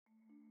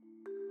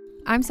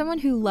I'm someone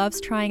who loves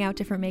trying out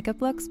different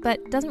makeup looks,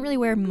 but doesn't really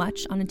wear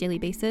much on a daily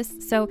basis,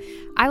 so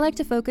I like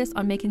to focus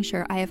on making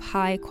sure I have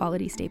high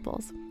quality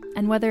staples.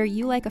 And whether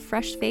you like a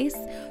fresh face,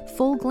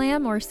 full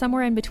glam, or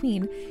somewhere in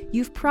between,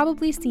 you've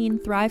probably seen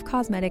Thrive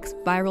Causemetics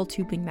Viral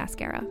Tubing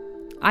Mascara.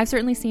 I've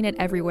certainly seen it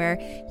everywhere.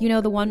 You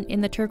know, the one in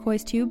the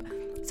turquoise tube?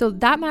 So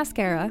that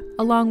mascara,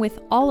 along with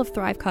all of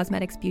Thrive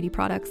Causemetics beauty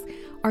products,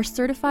 are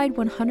certified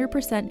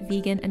 100%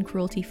 vegan and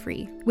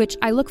cruelty-free, which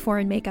I look for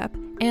in makeup,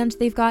 and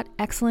they've got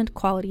excellent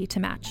quality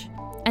to match.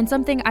 And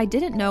something I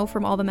didn't know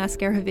from all the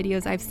mascara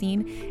videos I've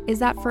seen is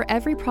that for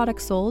every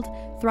product sold,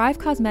 Thrive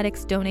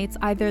Causemetics donates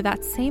either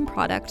that same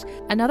product,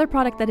 another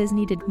product that is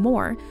needed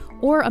more,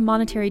 or a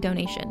monetary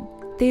donation.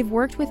 They've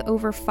worked with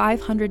over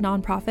 500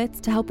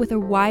 nonprofits to help with a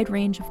wide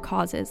range of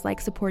causes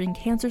like supporting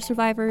cancer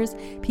survivors,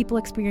 people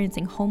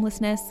experiencing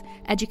homelessness,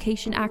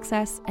 education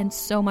access, and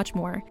so much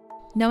more.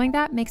 Knowing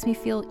that makes me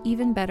feel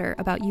even better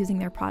about using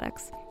their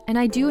products. And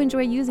I do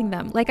enjoy using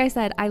them. Like I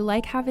said, I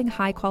like having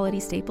high quality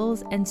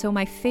staples, and so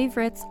my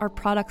favorites are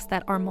products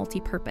that are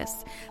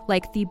multi-purpose,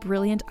 like the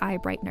Brilliant Eye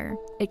Brightener.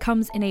 It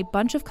comes in a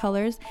bunch of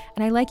colors,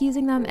 and I like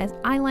using them as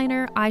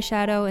eyeliner,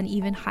 eyeshadow, and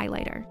even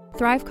highlighter.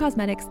 Thrive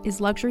Causemetics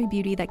is luxury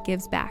beauty that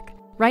gives back.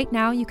 Right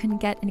now, you can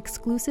get an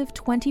exclusive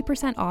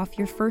 20% off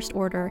your first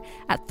order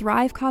at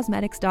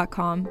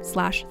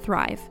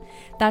thrivecausemetics.com/thrive.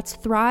 That's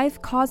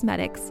Thrive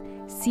Causemetics,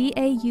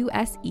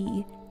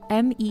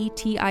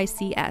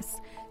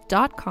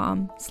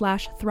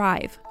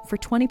 CAUSEMETICS.com/thrive for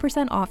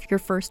 20% off your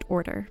first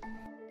order.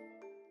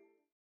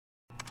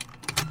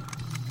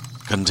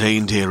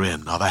 Contained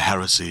herein are the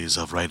heresies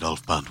of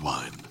Radolf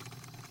Burntwine,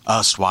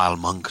 erstwhile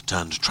monk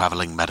turned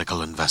traveling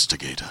medical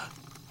investigator.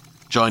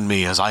 Join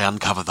me as I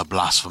uncover the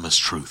blasphemous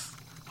truth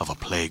of a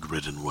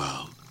plague-ridden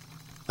world,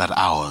 that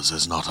ours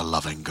is not a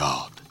loving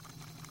God,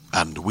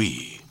 and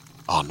we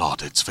are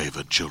not its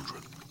favored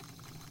children.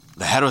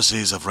 The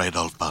Heresies of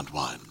Radolf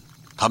Burntwine,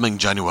 coming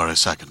January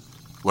 2nd,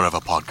 wherever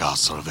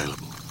podcasts are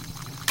available.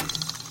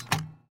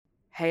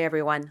 Hey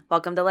everyone,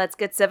 welcome to Let's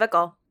Get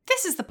Civical.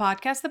 This is the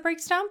podcast that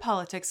breaks down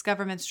politics,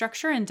 government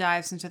structure, and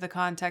dives into the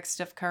context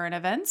of current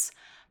events,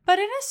 but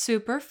in a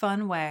super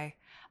fun way.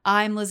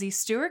 I'm Lizzie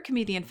Stewart,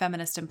 comedian,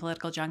 feminist, and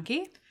political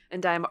junkie.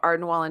 And I'm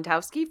Arden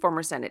Walentowski,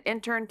 former Senate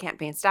intern,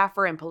 campaign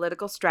staffer, and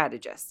political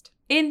strategist.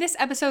 In this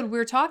episode,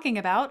 we're talking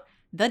about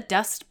the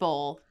Dust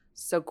Bowl.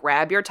 So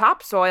grab your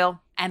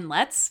topsoil. And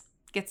let's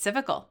get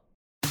civical.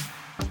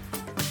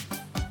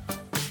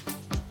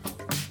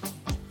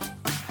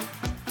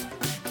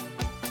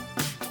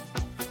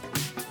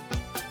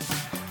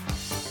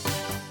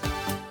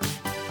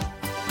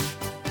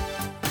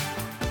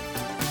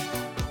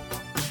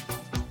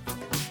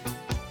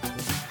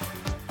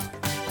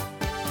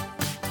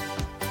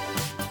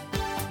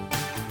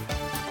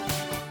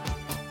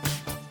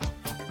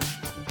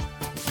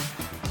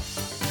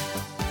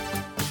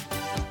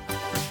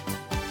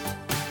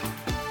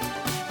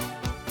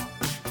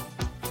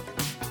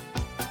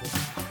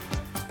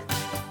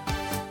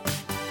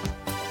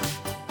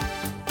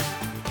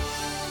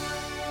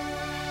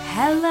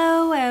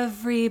 Hello,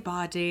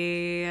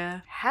 everybody.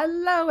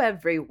 Hello,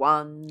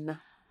 everyone.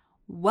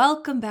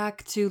 Welcome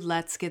back to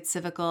Let's Get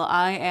Civical.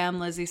 I am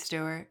Lizzie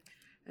Stewart.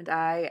 And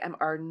I am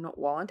Arden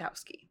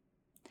Walentowski.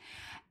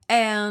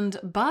 And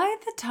by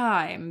the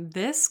time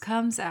this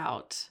comes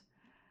out,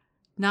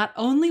 not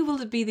only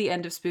will it be the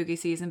end of spooky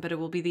season, but it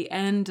will be the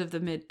end of the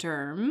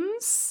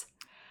midterms.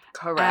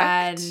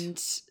 Correct. And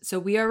so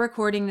we are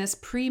recording this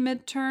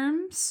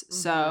pre-midterms. Mm-hmm.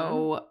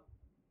 So,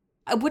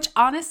 which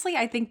honestly,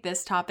 I think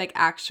this topic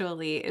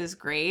actually is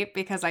great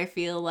because I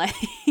feel like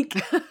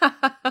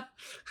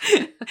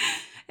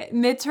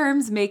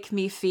midterms make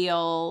me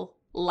feel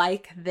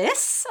like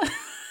this.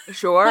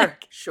 Sure,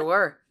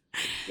 sure.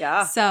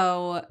 Yeah.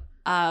 So,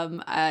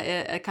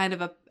 a kind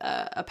of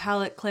a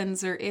palate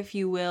cleanser, if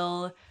you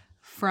will,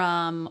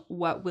 from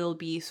what will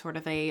be sort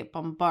of a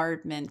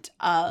bombardment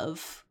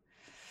of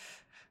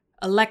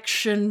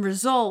election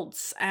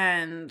results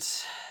and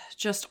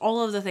just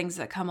all of the things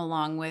that come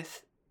along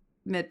with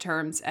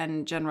midterms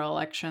and general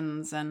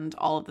elections and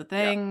all of the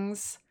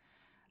things.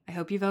 Yep. I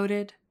hope you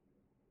voted.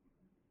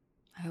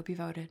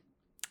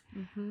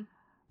 Mm-hmm.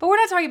 But we're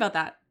not talking about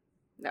that.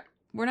 No.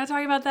 We're not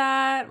talking about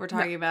that. We're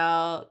talking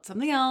about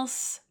something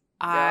else.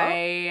 No.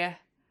 I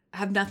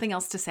have nothing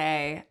else to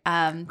say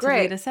to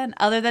lead us in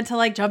other than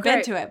to jump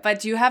into it.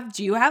 But do you have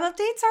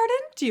updates, Arden?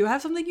 Do you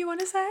have something you want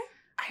to say?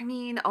 I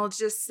mean, I'll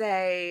just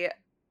say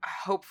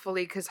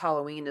hopefully because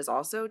Halloween is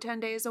also 10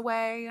 days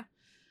away.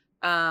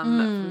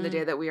 From the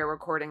day that we are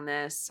recording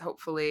this,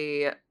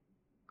 hopefully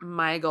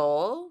my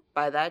goal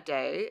by that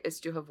day is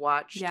to have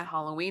watched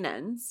Halloween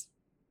Ends.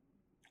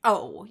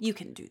 Oh, you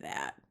can do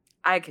that.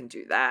 I can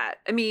do that.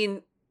 I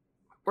mean,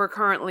 we're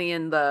currently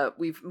in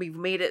we've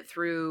made it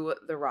through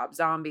the Rob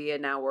Zombie,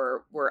 and now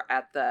we're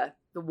at the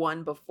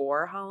one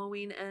before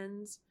Halloween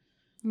Ends.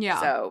 Yeah.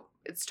 So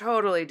it's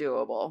totally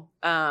doable.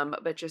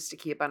 But just to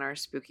keep on our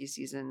spooky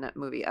season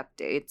movie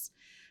updates.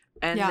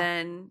 And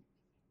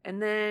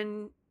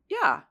then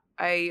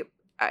I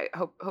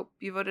hope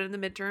you voted in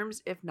the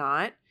midterms. If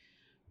not,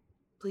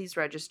 please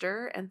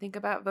register and think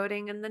about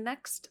voting in the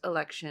next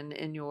election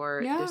in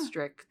your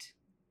district.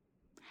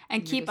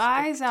 And keep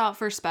eyes out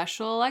for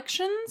special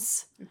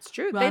elections. It's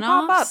true. Runoffs. They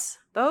pop up.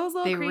 Those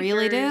little creatures. They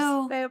really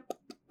do.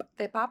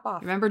 They pop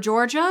off. Remember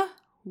Georgia?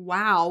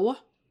 Wow.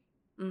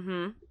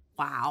 Mm-hmm.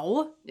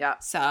 Wow. Yeah.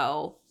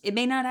 So it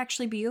may not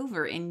actually be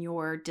over in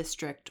your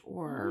district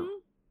or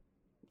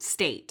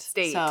state.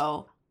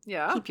 So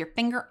keep your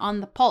finger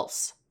on the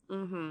pulse.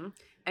 Mm-hmm.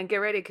 And get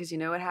ready, because you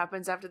know what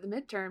happens after the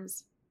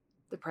midterms?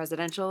 The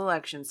presidential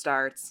election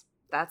starts.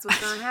 That's what's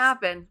going to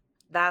happen.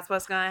 That's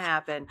what's going to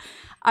happen.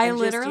 I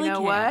literally you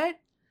know what?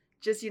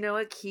 Just, you know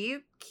what?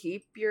 Keep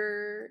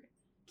your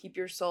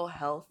soul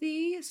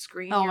healthy.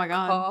 Screen your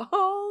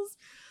calls.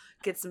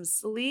 Get some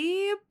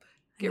sleep.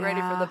 Get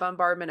ready for the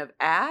bombardment of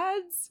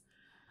ads.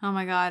 Oh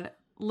my God.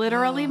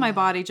 Literally, my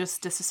body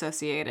just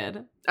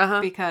disassociated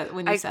because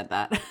when you said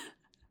that.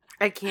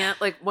 I can't,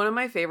 like, one of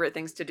my favorite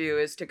things to do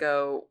is to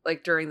go,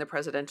 like, during the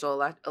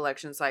presidential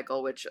election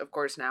cycle, which, of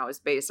course, now is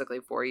basically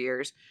 4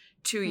 years,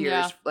 2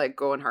 years, like,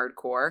 going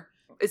hardcore.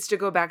 It's to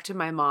go back to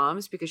my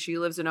mom's because she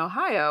lives in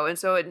Ohio. And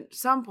so at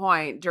some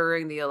point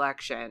during the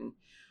election,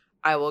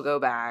 I will go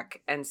back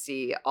and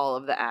see all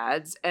of the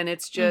ads. And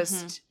it's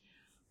just,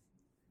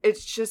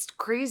 it's just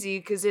crazy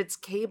because it's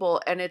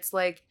cable and it's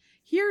like,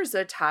 here's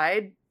a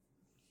Tide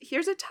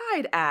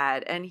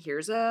ad and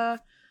here's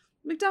a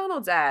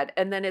McDonald's ad.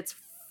 And then it's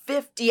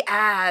 50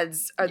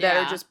 ads that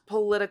are just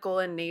political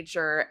in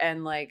nature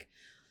and like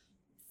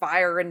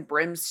fire and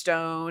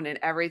brimstone and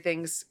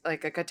everything's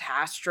like a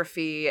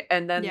catastrophe.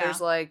 And then there's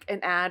like an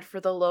ad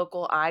for the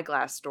local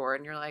eyeglass store.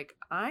 And you're like,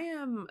 I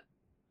am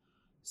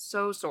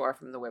so sore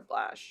from the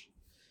whiplash.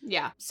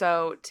 Yeah.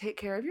 So take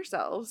care of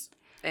yourselves.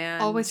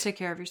 And always take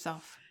care of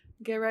yourself.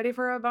 Get ready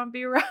for a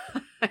bumpy ride.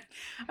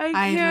 I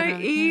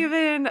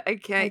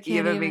can't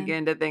even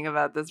begin to think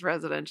about this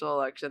presidential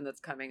election that's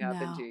coming up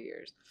in 2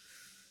 years.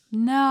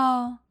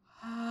 No.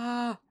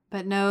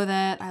 But know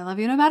that I love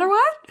you no matter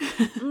what.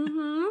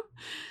 Mm-hmm.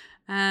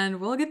 And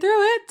we'll get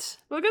through it.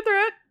 We'll get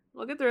through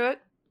it.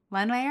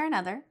 One way or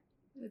another.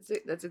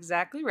 That's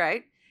exactly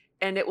right.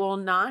 And it will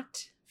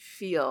not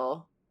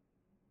feel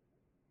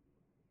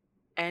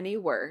any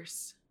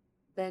worse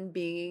than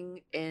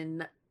being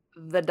in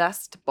the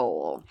Dust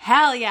Bowl.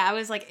 Hell yeah. I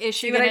was like, is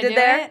she going to do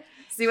it?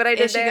 See what I did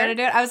there? Is she going to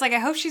do it? I was like, I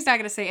hope she's not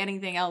going to say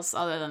anything else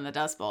other than the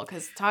Dust Bowl.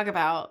 Because talk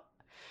about,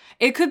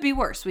 it could be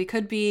worse. We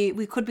could be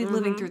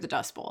living through the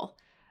Dust Bowl.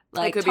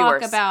 Like,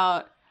 talk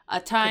about a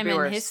time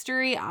in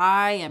history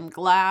I am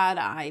glad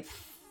I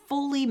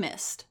fully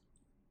missed.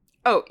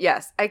 Oh,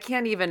 yes. I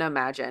can't even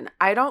imagine.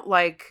 I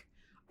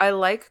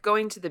like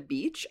going to the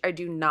beach. I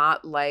do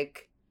not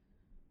like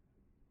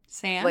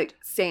sand. Like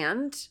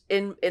sand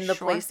in the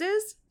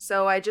places.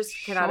 So I just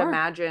cannot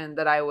imagine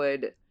that I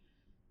would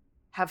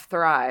have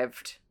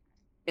thrived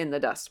in the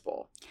Dust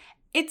Bowl.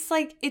 It's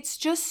like, it's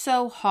just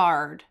so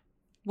hard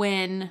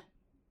when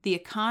the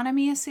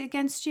economy is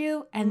against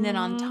you. And then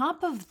on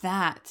top of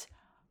that,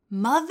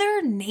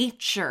 Mother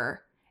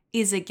Nature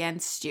is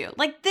against you.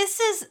 Like, there's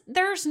the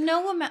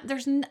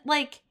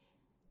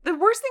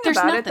worst thing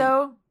about it,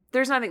 though,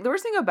 there's nothing. The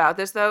worst thing about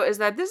this, though, is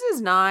that this is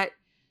not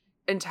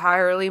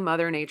entirely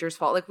Mother Nature's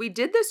fault. Like, we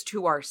did this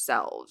to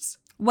ourselves.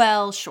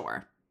 Well,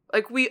 sure.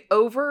 Like,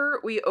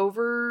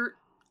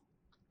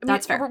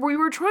 that's fair. We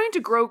were trying to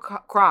grow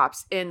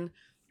crops in,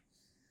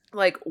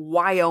 like,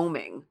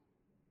 Wyoming.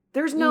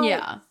 There's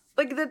no,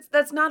 like,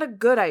 that's not a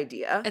good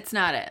idea. It's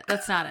not it.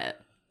 That's not it.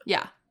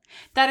 Yeah.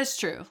 That is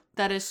true.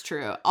 That is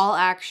true. All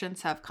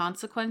actions have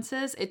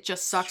consequences. It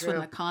just sucks when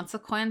the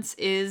consequence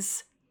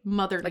is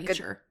Mother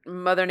Nature.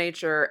 Mother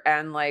Nature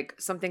and, like,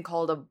 something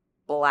called a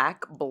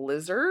black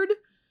blizzard.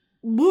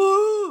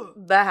 Woo!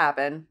 That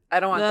happened. I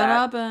don't want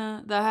that.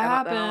 That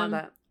happened. I don't want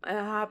that.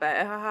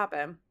 It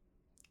happened.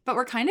 But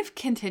we're kind of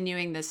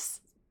continuing this,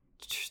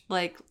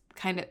 like,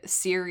 kind of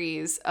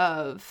series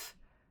of,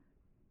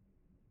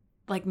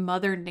 like,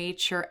 Mother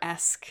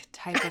Nature-esque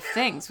type of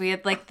things. We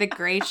had, like, the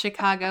Great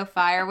Chicago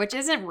Fire, which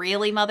isn't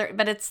really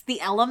but it's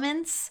the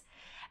elements.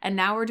 And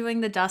now we're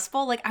doing the Dust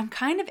Bowl. Like, I'm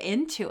kind of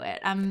into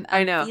it. I'm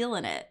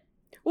feeling it.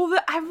 Well,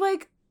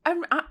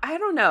 I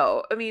don't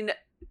know. I mean,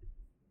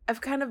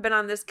 I've kind of been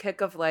on this kick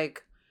of,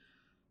 like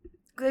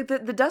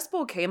the Dust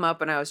Bowl came up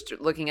when I was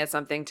looking at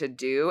something to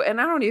do, and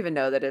I don't even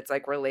know that it's,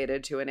 like,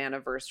 related to an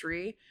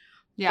anniversary.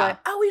 Yeah.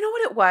 But, you know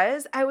what it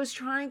was? I was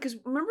trying, because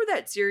remember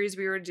that series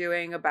we were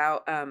doing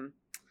about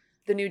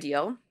the New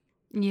Deal?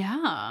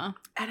 Yeah.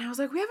 And I was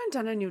like, we haven't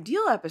done a New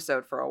Deal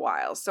episode for a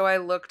while. So I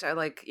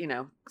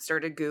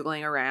started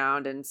Googling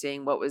around and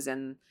seeing what was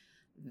in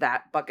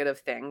that bucket of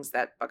things,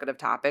 that bucket of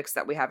topics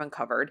that we haven't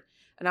covered.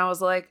 And I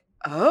was like,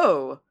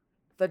 oh,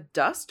 the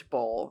Dust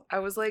Bowl. I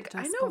was like,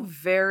 I know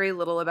very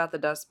little about the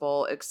Dust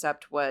Bowl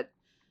except what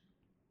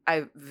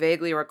I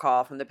vaguely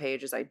recall from the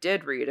pages I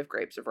did read of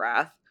Grapes of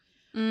Wrath.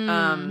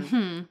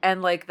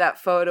 And, like, that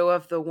photo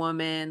of the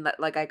woman, that,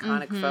 like,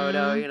 iconic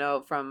photo, you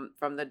know, from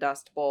the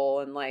Dust Bowl,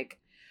 and, like,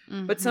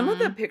 but some of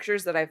the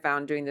pictures that I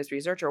found doing this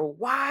research are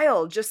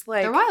wild. Just,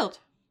 like,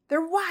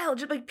 they're wild.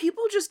 Just, like,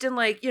 people just in,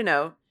 like, you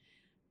know,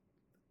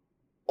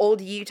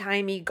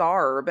 old-timey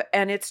garb,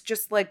 and it's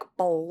just like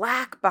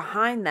black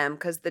behind them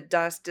because the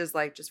dust is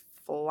like just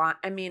flying.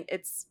 I mean,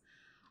 it's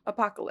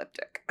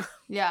apocalyptic.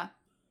 Yeah,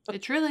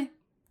 it truly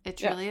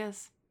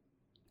is.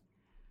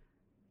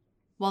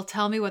 Well,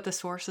 tell me what the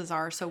sources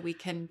are so we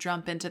can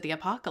jump into the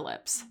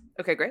apocalypse.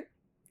 Okay, great.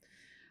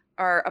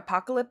 Our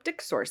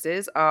apocalyptic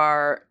sources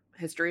are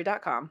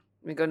history.com.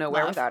 We go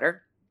nowhere without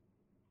her.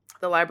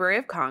 The Library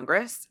of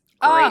Congress.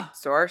 Great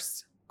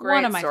source. Great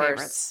one of my source.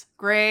 favorites.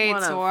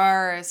 Great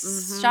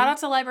source. Shout out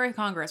to Library of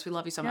Congress. We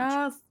love you so much.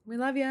 Yes, we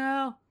love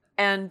you.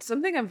 And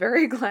something I'm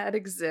very glad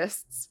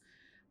exists.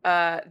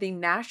 The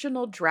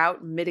National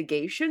Drought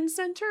Mitigation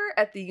Center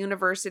at the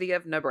University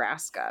of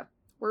Nebraska.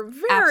 We're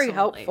very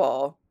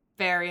helpful.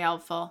 Very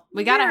helpful.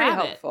 We gotta have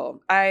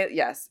helpful.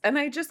 Yes. And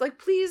I just like,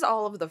 please,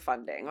 all of the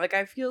funding. Like,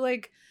 I feel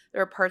like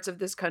there are parts of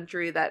this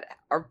country that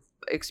are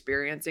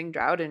experiencing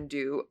drought and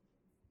do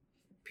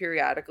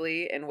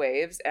periodically in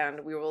waves,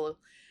 and we will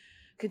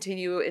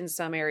continue in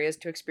some areas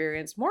to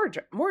experience more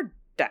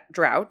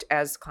drought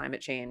as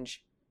climate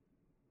change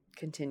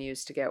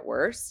continues to get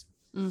worse.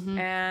 Mm-hmm.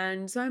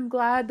 And so I'm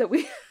glad that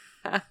we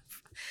have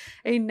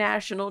a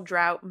National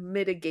Drought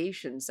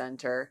Mitigation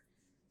Center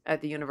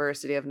at the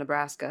University of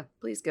Nebraska.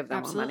 Please give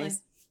them more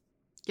monies.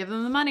 Give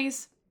them the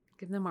monies.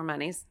 Give them more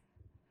monies.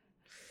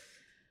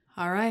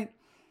 All right.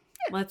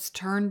 Yeah. Let's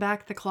turn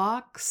back the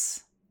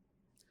clocks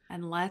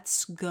and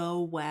let's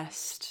go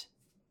west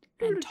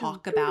and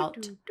talk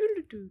about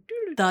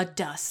the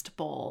Dust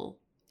Bowl.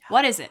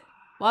 What is it?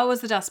 What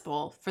was the Dust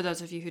Bowl? For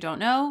those of you who don't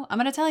know, I'm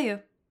going to tell you.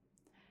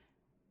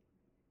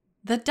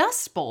 The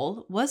Dust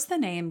Bowl was the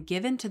name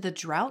given to the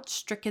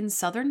drought-stricken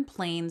Southern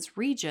Plains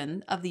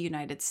region of the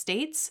United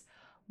States,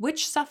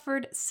 which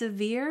suffered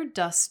severe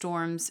dust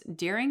storms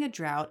during a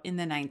drought in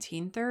the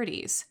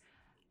 1930s.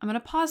 I'm going to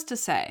pause to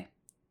say,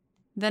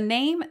 the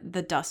name,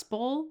 the Dust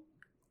Bowl,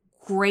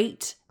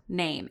 great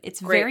name. It's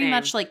very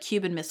much like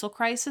Cuban Missile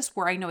Crisis,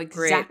 where I know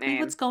exactly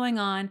what's going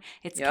on.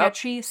 It's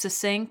catchy,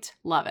 succinct,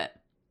 love it.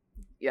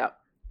 Yep.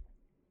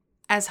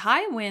 As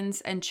high winds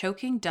and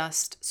choking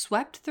dust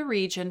swept the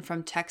region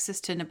from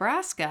Texas to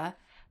Nebraska,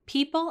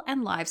 people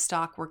and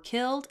livestock were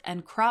killed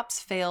and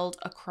crops failed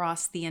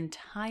across the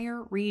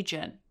entire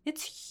region.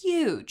 It's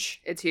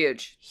huge. It's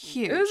huge.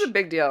 Huge. It was a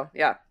big deal.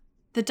 Yeah.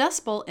 The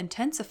Dust Bowl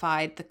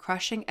intensified the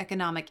crushing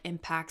economic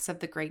impacts of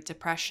the Great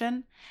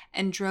Depression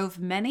and drove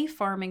many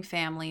farming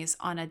families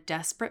on a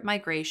desperate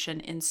migration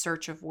in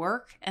search of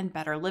work and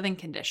better living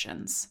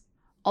conditions.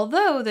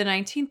 Although the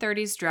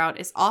 1930s drought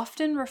is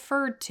often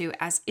referred to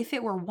as if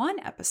it were one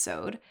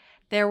episode,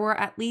 there were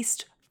at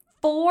least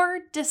 4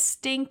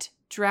 distinct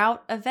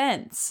drought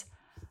events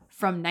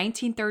from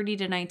 1930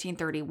 to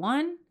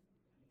 1931,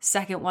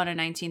 second one in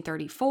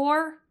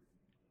 1934,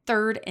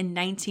 third in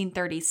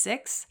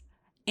 1936,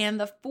 and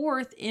the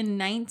fourth in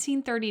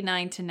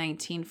 1939 to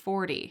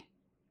 1940.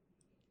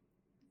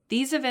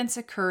 These events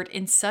occurred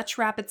in such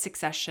rapid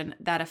succession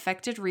that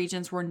affected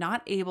regions were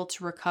not able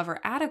to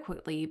recover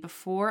adequately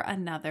before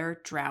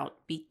another drought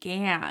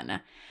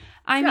began.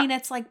 I mean,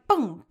 it's like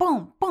boom,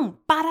 boom, boom,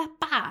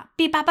 ba-da-ba,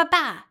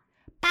 be-ba-ba-ba,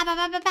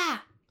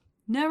 ba-ba-ba-ba-ba.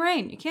 No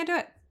rain. You can't do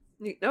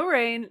it. No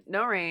rain.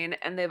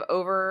 And they've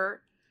we're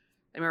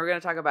going to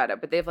talk about it,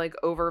 but they've like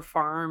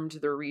over-farmed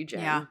the region.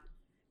 Yeah.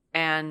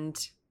 And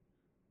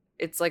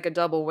it's like a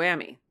double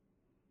whammy.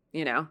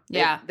 You know?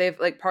 They've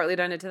like partly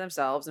done it to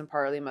themselves, and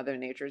partly Mother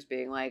Nature's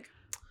being like,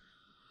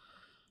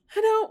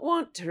 I don't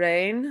want to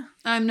rain.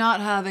 I'm not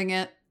having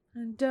it.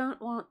 I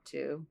don't want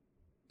to.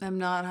 I'm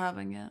not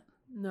having it.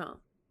 No.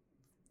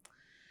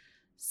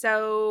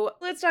 So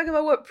let's talk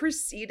about what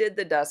preceded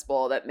the Dust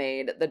Bowl that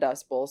made the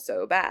Dust Bowl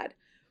so bad.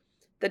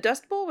 The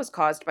Dust Bowl was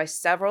caused by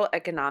several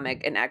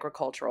economic and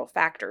agricultural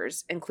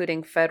factors,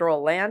 including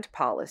federal land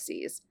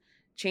policies,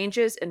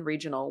 changes in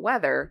regional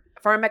weather,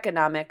 farm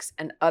economics,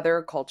 and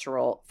other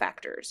cultural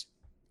factors.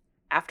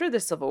 After the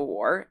Civil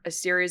War, a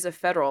series of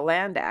federal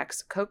land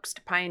acts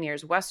coaxed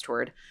pioneers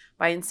westward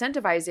by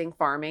incentivizing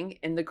farming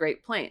in the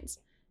Great Plains.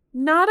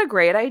 Not a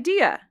great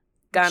idea,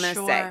 gonna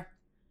say.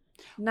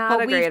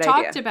 Not a great idea. But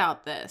we've talked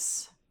about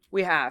this.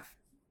 We have.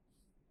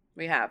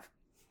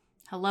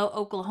 Hello,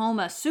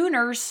 Oklahoma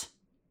Sooners.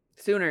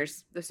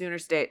 The Sooner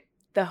State.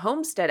 The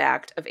Homestead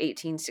Act of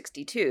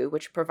 1862,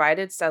 which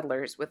provided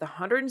settlers with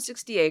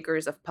 160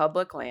 acres of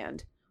public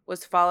land,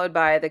 was followed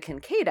by the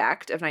Kincaid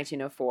Act of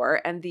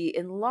 1904 and the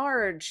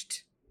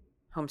enlarged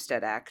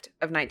Homestead Act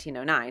of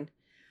 1909.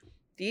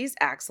 These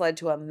acts led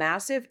to a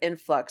massive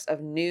influx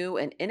of new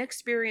and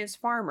inexperienced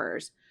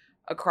farmers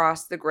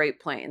across the Great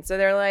Plains. So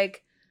they're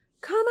like,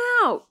 come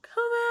on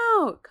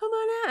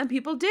out. And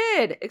people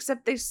did,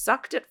 except they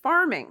sucked at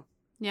farming.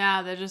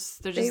 Yeah, they're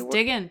just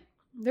digging.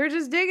 They're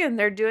just digging.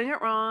 They're doing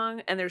it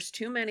wrong, and there's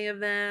too many of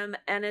them,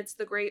 and it's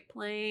the Great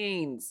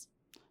Plains.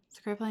 It's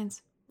the Great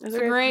Plains. It's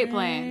the Great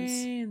Plains.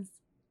 You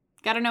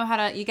gotta know how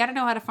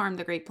to farm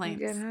the Great Plains.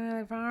 You gotta know how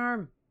to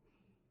farm.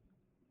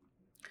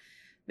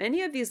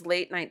 Many of these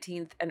late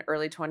 19th and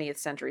early 20th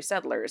century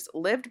settlers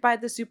lived by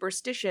the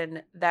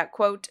superstition that,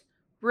 quote,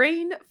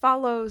 rain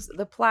follows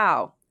the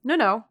plow.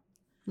 No.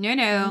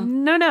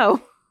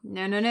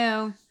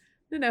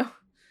 No.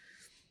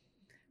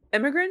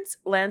 Immigrants,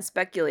 land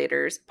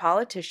speculators,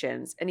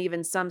 politicians, and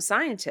even some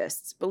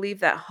scientists believe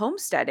that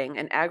homesteading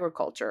and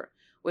agriculture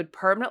would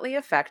permanently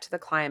affect the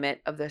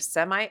climate of the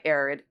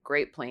semi-arid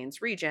Great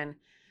Plains region,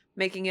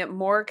 making it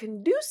more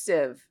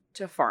conducive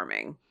to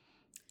farming.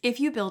 If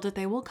you build it,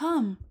 they will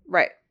come.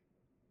 Right.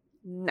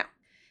 No.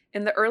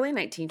 In the early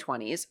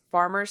 1920s,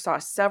 farmers saw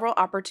several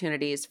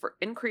opportunities for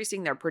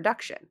increasing their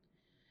production.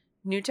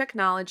 New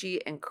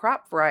technology and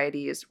crop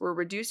varieties were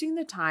reducing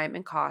the time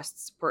and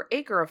costs per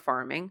acre of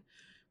farming,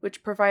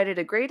 which provided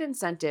a great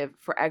incentive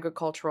for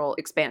agricultural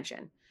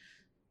expansion.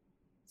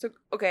 So,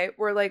 okay,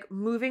 we're like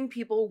moving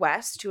people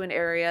west to an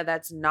area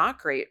that's not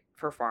great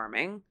for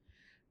farming,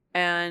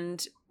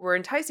 and we're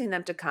enticing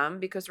them to come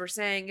because we're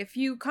saying, if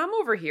you come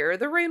over here,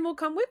 the rain will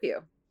come with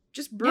you.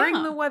 Just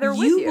bring the weather with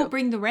you. You will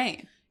bring the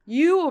rain.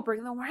 You will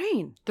bring the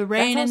rain. The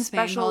rain in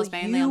Spain falls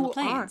mainly on the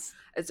plains.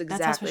 That's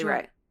exactly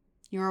right.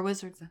 You're a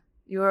wizard.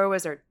 You're a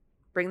wizard.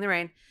 Bring the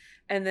rain.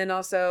 And then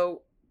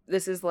also,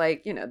 this is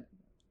like,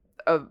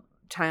 a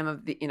time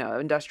of the,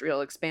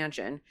 industrial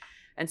expansion.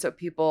 And so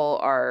people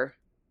are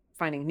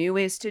finding new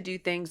ways to do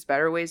things,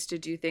 better ways to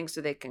do things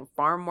so they can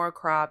farm more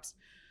crops.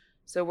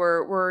 So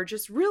we're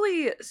just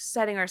really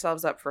setting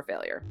ourselves up for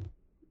failure.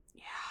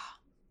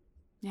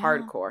 Yeah.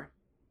 Hardcore.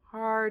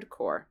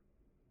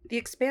 The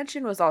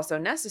expansion was also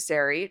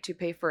necessary to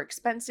pay for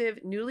expensive,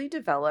 newly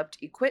developed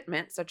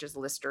equipment such as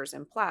listers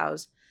and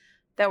plows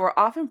that were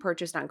often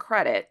purchased on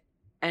credit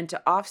and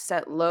to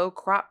offset low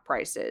crop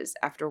prices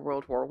after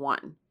World War I.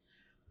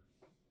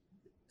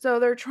 So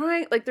they're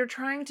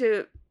trying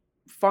to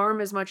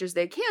farm as much as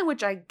they can,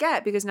 which I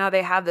get because now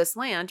they have this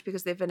land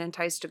because they've been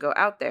enticed to go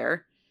out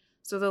there.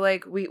 So they're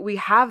like, we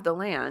have the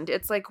land.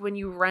 It's like when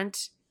you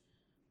rent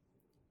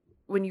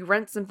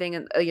something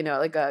in,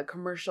 like a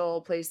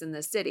commercial place in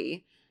the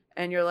city,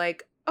 and you're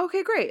like,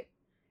 okay, great.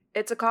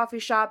 It's a coffee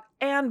shop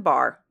and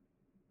bar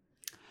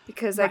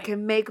because I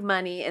can make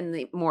money in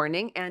the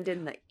morning and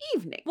in the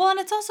evening. Well, and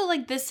it's also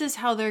like, this is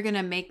how they're going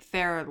to make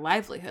their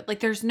livelihood. Like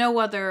there's no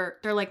other,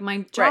 they're like, my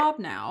job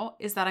now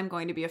is that I'm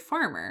going to be a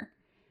farmer.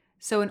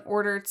 So in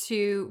order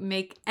to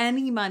make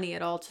any money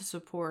at all to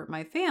support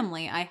my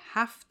family, I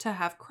have to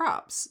have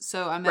crops.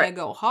 So I'm going to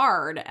go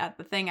hard at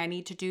the thing I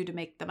need to do to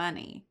make the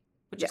money,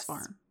 which is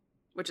farm.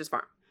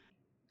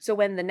 So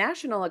when the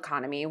national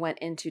economy went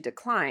into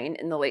decline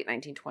in the late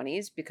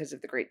 1920s because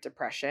of the Great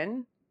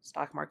Depression,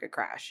 stock market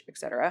crash,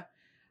 etc.,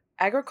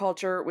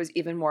 agriculture was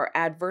even more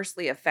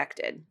adversely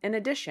affected. In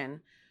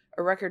addition,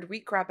 a record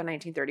wheat crop in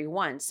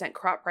 1931 sent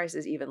crop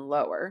prices even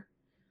lower.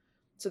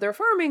 So they're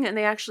farming and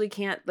they actually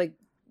can't,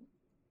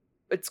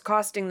 it's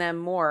costing them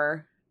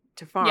more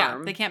to farm. Yeah,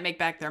 they can't make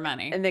back their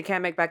money.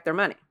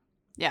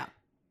 Yeah.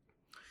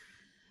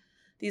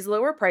 These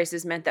lower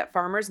prices meant that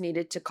farmers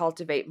needed to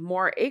cultivate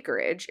more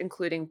acreage,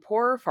 including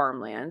poorer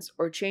farmlands,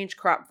 or change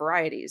crop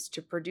varieties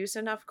to produce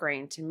enough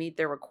grain to meet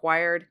their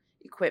required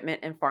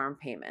equipment and farm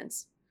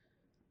payments.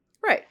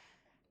 Right.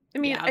 I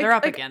mean, they're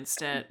up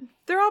against it.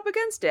 They're up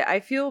against it. I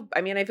feel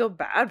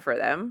bad for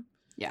them.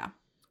 Yeah.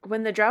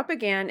 When the drought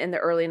began in the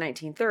early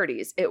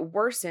 1930s, it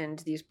worsened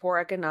these poor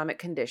economic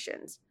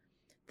conditions.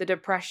 The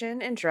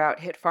depression and drought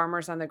hit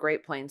farmers on the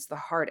Great Plains the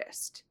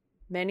hardest.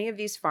 Many of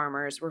these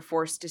farmers were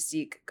forced to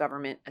seek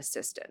government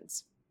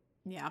assistance.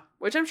 Yeah.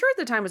 Which I'm sure at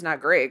the time was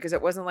not great because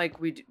it wasn't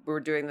like we were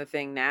doing the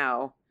thing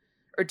now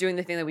or doing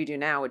the thing that we do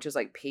now, which is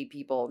like pay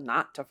people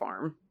not to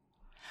farm.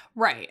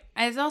 Right.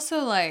 It's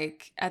also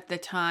like at the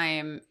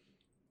time,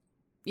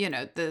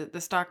 the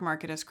stock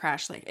market has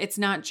crashed. Like it's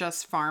not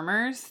just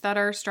farmers that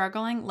are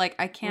struggling. Like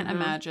I can't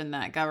imagine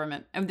that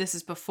government, and this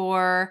is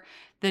before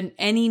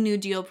any New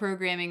Deal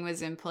programming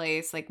was in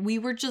place. Like we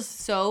were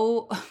just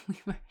so,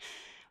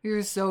 we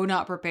were so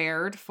not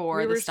prepared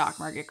for the stock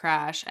market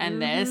crash.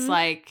 And this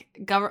I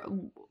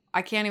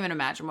can't even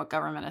imagine what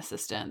government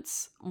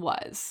assistance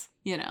was,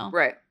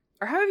 Right.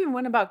 Or how we even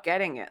went about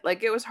getting it.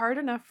 Like it was hard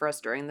enough for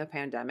us during the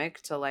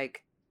pandemic to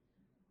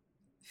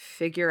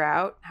figure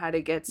out how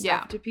to get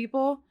stuff to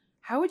people.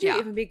 How would you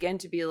even begin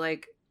to be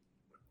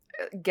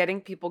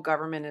getting people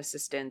government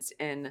assistance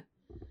in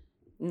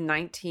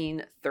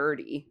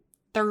 1930?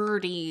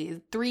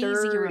 30.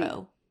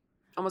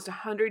 Almost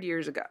 100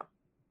 years ago.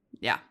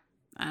 Yeah.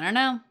 I don't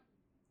know.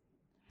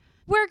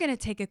 We're going to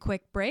take a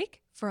quick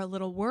break for a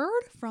little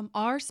word from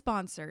our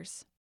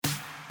sponsors.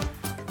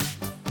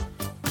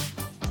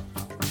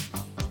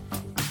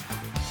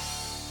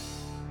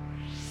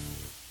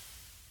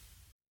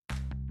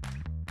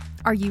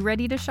 Are you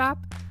ready to shop?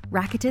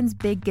 Rakuten's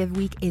Big Give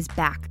Week is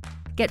back.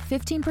 Get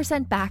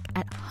 15% back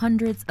at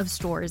hundreds of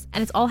stores,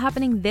 and it's all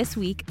happening this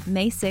week,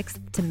 May 6th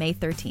to May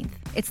 13th.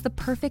 It's the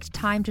perfect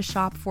time to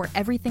shop for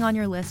everything on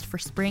your list for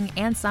spring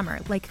and summer,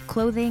 like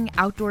clothing,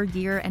 outdoor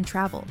gear, and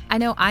travel. I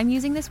know I'm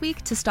using this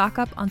week to stock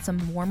up on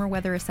some warmer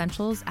weather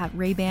essentials at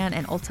Ray-Ban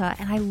and Ulta,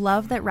 and I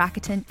love that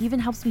Rakuten even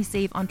helps me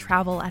save on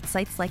travel at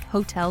sites like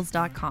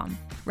Hotels.com.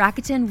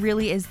 Rakuten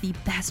really is the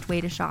best way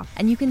to shop,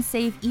 and you can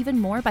save even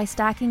more by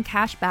stacking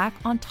cash back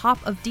on top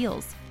of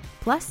deals.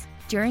 Plus,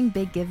 during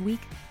Big Give Week,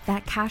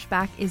 that cash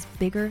back is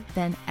bigger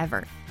than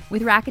ever.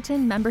 With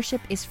Rakuten,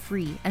 membership is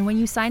free, and when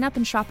you sign up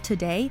and shop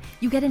today,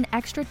 you get an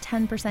extra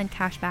 10%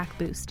 cash back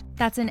boost.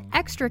 That's an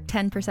extra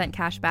 10%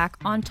 cash back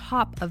on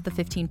top of the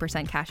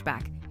 15% cash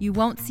back. You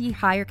won't see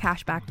higher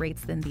cash back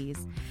rates than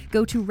these.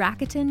 Go to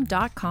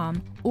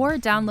Rakuten.com or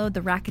download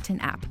the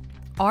Rakuten app.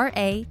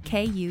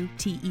 Rakuten.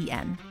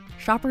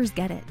 Shoppers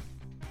get it.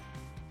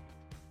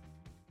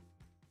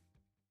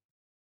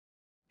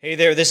 Hey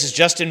there, this is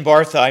Justin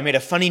Bartha. I made a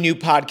funny new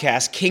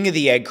podcast, King of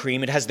the Egg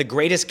Cream. It has the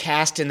greatest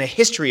cast in the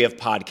history of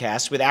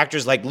podcasts with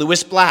actors like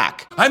Louis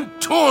Black. I'm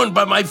torn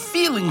by my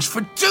feelings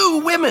for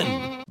two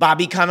women.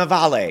 Bobby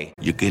Cannavale.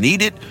 You can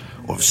eat it,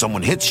 or if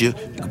someone hits you,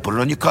 you can put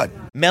it on your cut.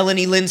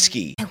 Melanie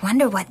Linsky. I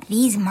wonder what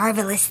these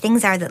marvelous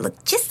things are that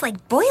look just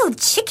like boiled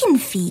chicken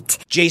feet.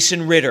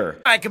 Jason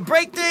Ritter. I can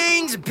break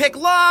things and pick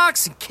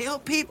locks and kill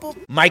people.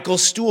 Michael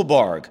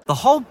Stuhlbarg. The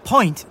whole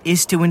point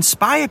is to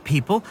inspire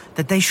people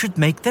that they should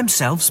make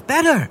themselves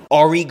better.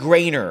 Ari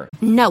Grainer.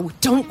 No,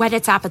 don't whet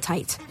its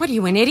appetite. What are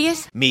you, an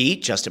idiot? Me,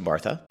 Justin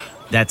Bartha.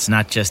 That's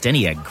not just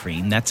any egg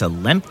cream, that's a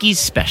Lemke's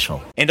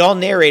special. And all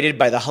narrated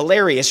by the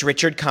hilarious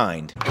Richard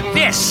Kind.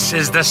 This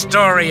is the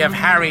story of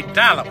Harry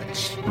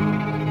Dalowitz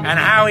and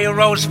how he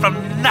rose from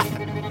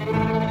nothing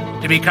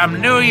to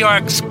become New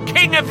York's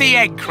King of the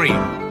Egg Cream.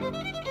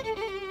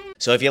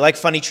 So if you like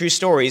funny true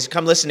stories,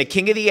 come listen to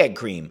King of the Egg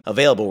Cream,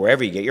 available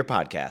wherever you get your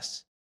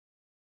podcasts.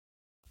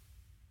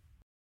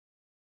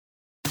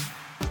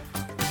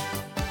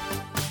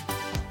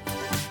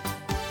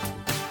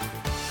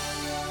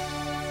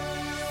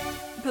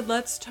 But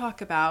let's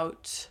talk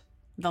about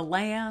the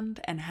land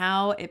and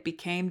how it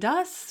became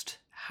dust.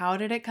 How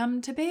did it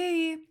come to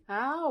be?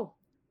 How?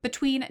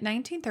 Between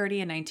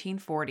 1930 and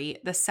 1940,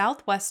 the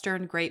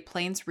southwestern Great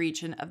Plains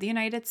region of the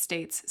United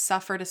States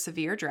suffered a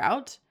severe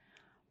drought.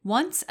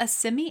 Once a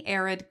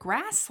semi-arid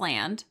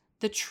grassland,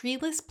 the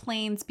treeless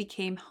plains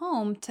became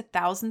home to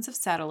thousands of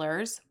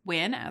settlers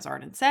when, as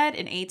Arden said,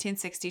 in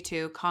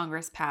 1862,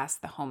 Congress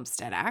passed the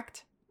Homestead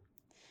Act.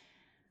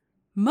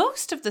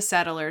 Most of the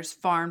settlers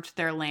farmed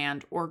their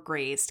land or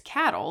grazed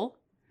cattle.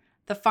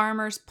 The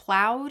farmers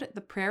plowed the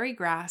prairie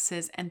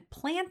grasses and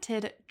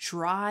planted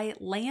dry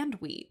land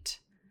wheat.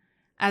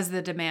 As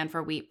the demand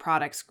for wheat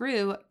products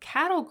grew,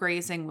 cattle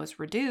grazing was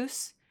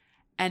reduced,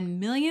 and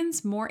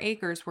millions more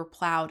acres were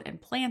plowed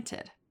and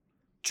planted.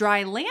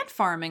 Dry land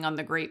farming on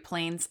the Great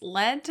Plains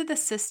led to the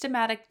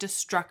systematic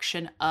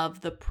destruction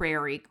of the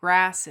prairie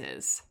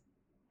grasses.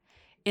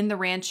 In the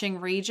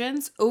ranching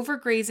regions,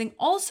 overgrazing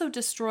also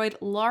destroyed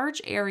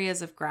large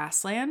areas of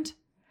grassland.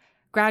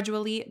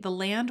 Gradually, the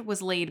land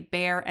was laid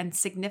bare and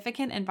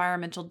significant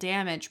environmental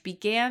damage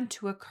began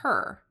to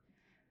occur.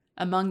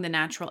 Among the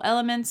natural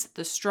elements,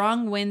 the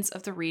strong winds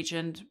of the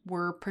region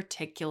were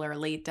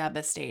particularly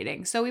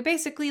devastating. So we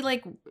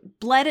basically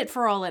bled it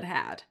for all it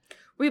had.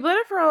 We bled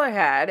it for all it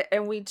had,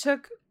 and we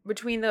took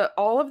between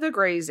all of the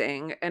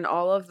grazing and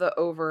all of the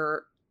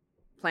over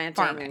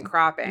planting and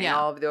cropping,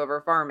 all of the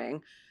over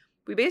farming,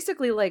 we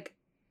basically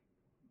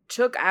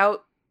took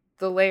out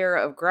the layer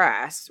of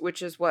grass,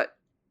 which is what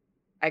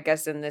I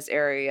guess in this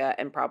area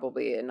and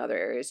probably in other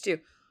areas too,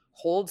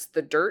 holds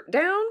the dirt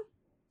down.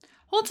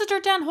 Holds the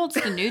dirt down, holds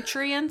the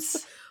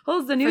nutrients.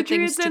 Holds the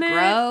nutrients for things in to it.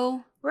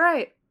 grow.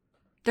 Right.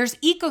 There's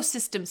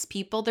ecosystems,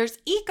 people. There's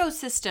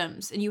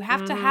ecosystems. And you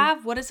have to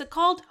have, what is it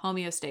called?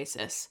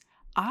 Homeostasis.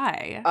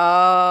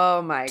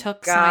 Oh my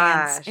took gosh.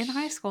 science in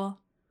high school.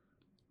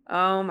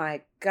 Oh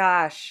my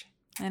gosh.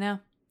 I know.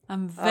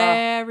 I'm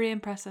very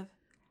impressive.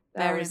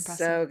 That was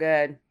so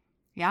good.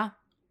 Yeah.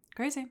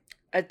 Crazy.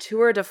 A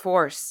tour de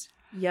force,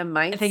 you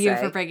might Thank you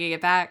for bringing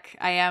it back.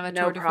 I am a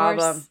tour de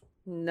force.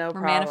 No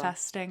problem. We're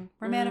manifesting.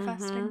 We're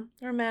manifesting.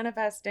 We're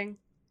manifesting.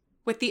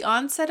 With the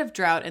onset of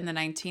drought in the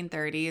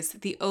 1930s,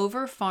 the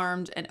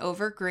overfarmed and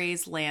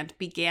overgrazed land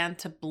began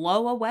to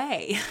blow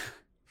away.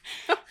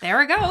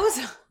 There it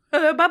goes.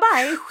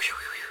 Bye-bye.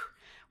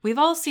 We've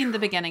all seen the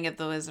beginning of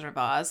The Wizard of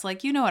Oz.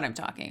 You know what I'm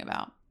talking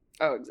about.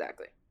 Oh,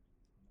 exactly.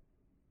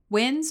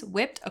 Winds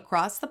whipped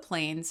across the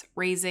plains,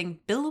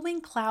 raising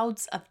billowing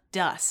clouds of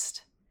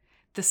dust.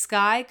 The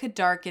sky could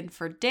darken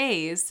for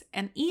days,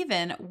 and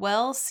even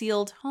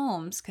well-sealed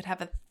homes could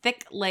have a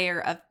thick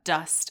layer of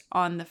dust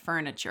on the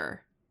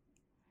furniture.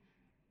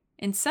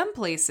 In some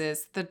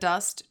places, the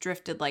dust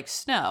drifted like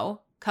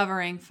snow,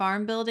 covering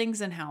farm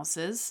buildings and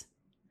houses.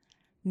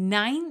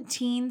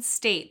 19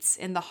 states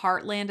in the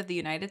heartland of the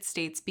United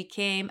States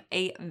became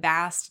a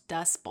vast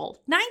dust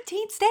bowl.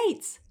 19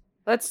 states!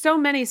 That's so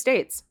many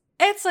states.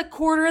 It's a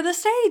quarter of the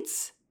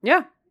states.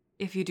 Yeah.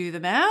 If you do the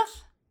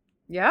math.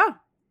 Yeah.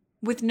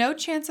 With no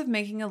chance of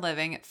making a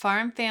living,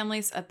 farm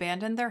families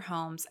abandoned their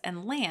homes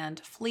and land,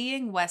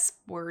 fleeing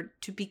westward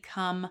to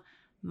become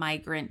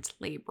migrant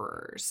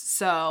laborers.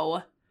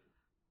 So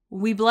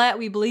we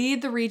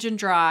bleed the region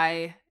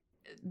dry.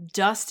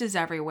 Dust is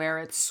everywhere.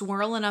 It's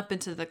swirling up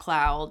into the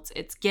clouds.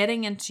 It's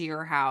getting into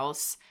your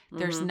house.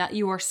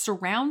 You are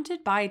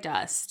surrounded by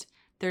dust.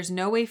 There's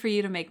no way for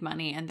you to make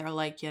money. And they're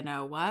like, you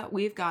know what?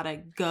 We've got to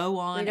go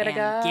on and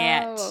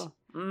get.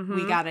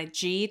 We got a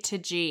G to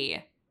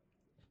G.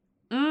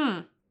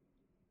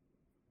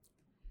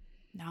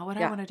 Not what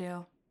I want to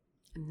do.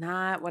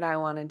 Not what I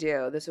want to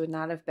do. This would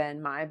not have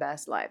been my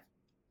best life.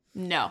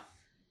 No.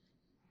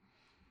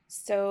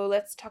 So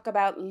let's talk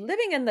about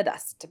living in the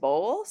Dust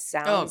Bowl.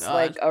 Sounds God.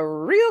 like a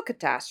real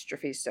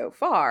catastrophe so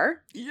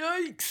far.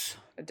 Yikes.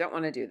 I don't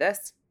want to do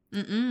this.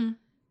 Mm-mm.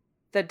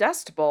 The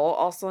Dust Bowl,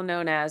 also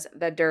known as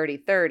the Dirty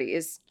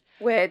 30s,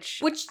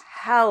 which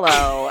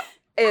hello,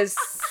 is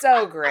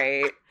so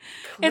great.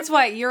 It's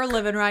what you're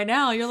living right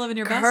now. You're living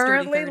your best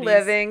Currently dirty 30s.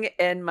 living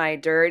in my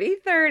dirty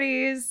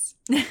 30s.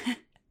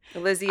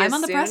 Lizzie is I'm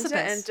on the soon precipice.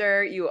 to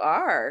enter. You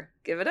are.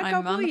 Give it a I'm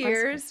couple on the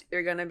years. precipice.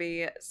 You're going to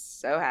be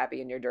so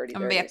happy in your dirty 30s.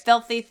 I'm going to be a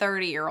filthy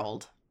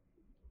 30-year-old.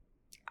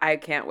 I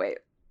can't wait.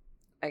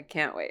 I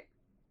can't wait.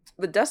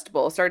 The Dust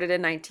Bowl started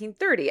in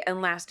 1930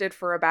 and lasted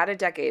for about a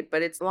decade,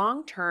 but its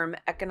long-term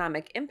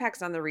economic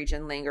impacts on the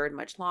region lingered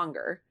much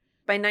longer.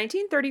 By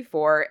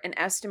 1934, an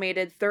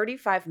estimated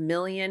 35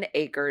 million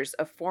acres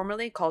of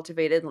formerly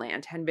cultivated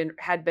land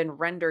had been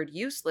rendered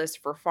useless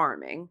for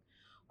farming,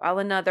 while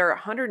another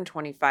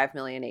 125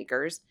 million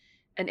acres,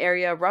 an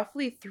area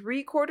roughly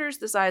 3/4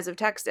 the size of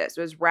Texas,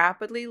 was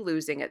rapidly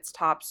losing its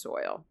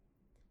topsoil.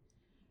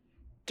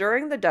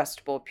 During the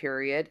Dust Bowl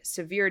period,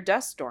 severe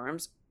dust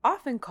storms,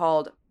 often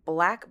called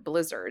black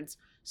blizzards,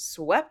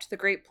 swept the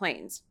Great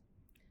Plains.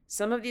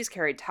 Some of these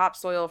carried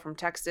topsoil from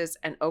Texas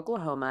and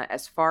Oklahoma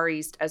as far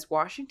east as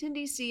Washington,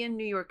 D.C. and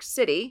New York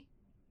City.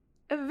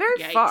 Very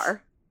Yikes.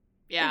 far.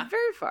 Yeah.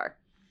 Very far.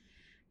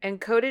 And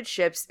coated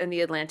ships in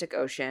the Atlantic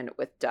Ocean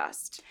with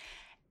dust.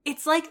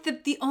 It's like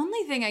the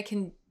only thing I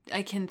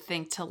can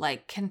think to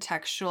like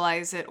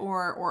contextualize it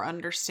or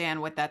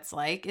understand what that's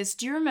like is,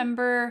 do you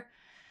remember,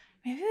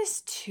 maybe it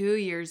was 2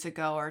 years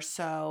ago or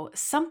so,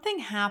 something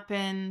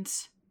happened.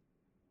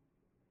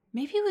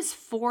 Maybe it was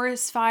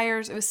forest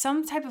fires. It was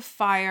some type of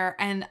fire.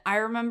 And I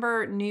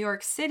remember New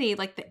York City,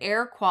 like the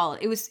air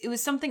quality, it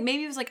was something,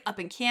 maybe it was like up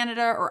in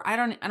Canada, or I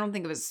don't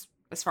think it was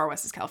as far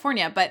west as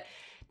California, but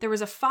there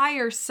was a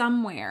fire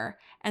somewhere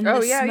and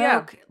the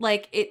smoke,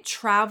 like it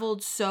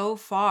traveled so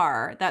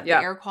far that the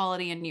air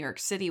quality in New York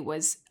City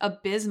was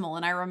abysmal.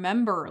 And I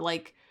remember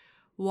like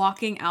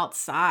walking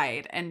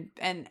outside and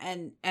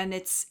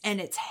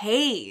it's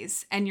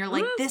haze and you're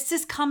like, this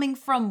is coming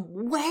from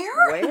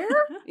where? Where?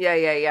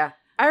 Yeah.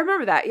 I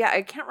remember that. Yeah,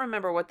 I can't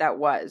remember what that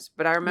was,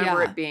 but I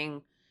remember it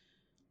being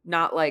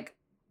not like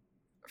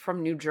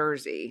from New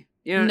Jersey.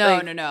 You know,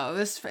 no. It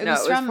was from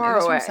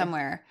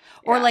somewhere.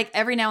 Or like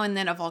every now and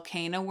then a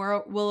volcano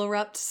will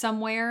erupt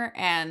somewhere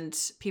and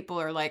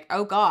people are like,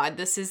 oh God,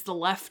 this is the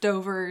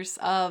leftovers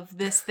of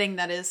this thing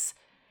that is,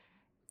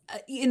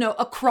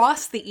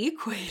 across the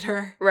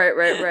equator.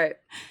 Right.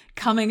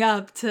 Coming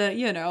up to,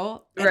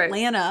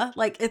 Atlanta.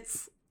 Like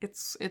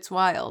it's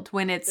wild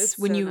when when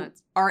so you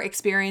nuts. are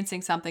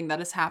experiencing something that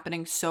is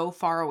happening so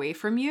far away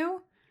from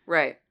you.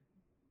 Right.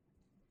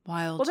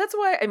 Wild. Well, that's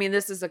why, I mean,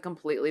 this is a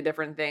completely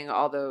different thing,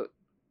 although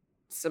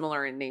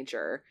similar in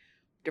nature,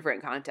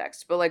 different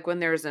context. But like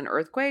when there's an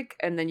earthquake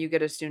and then you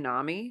get a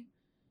tsunami.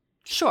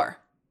 Sure.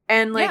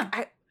 And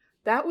like,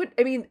 that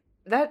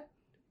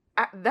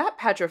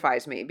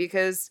petrifies me,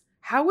 because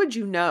how would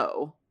you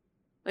know?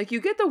 Like you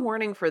get the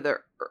warning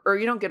or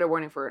you don't get a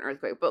warning for an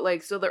earthquake, but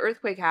like, so the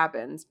earthquake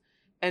happens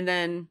and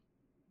then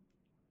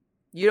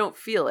you don't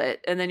feel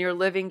it. And then you're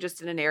living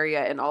just in an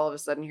area and all of a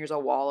sudden here's a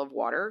wall of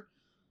water.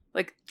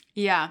 Like,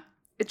 yeah,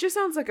 it just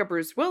sounds like a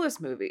Bruce Willis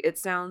movie. It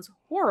sounds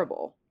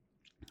horrible.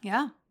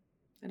 Yeah.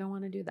 I don't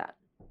want to do that.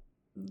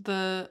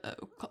 The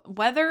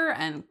weather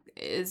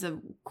is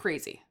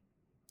crazy.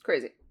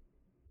 Crazy.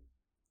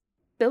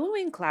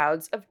 Billowing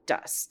clouds of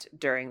dust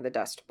during the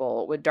Dust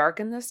Bowl would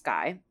darken the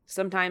sky,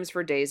 sometimes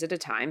for days at a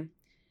time.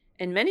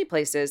 In many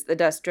places, the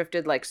dust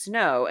drifted like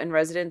snow, and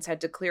residents had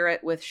to clear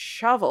it with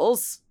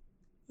shovels.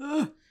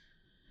 Ugh.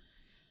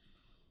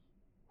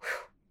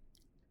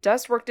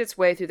 Dust worked its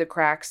way through the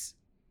cracks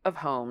of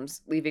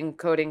homes, leaving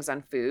coatings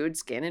on food,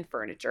 skin, and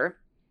furniture.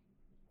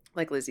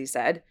 Like Lizzie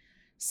said,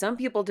 some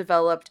people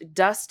developed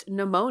dust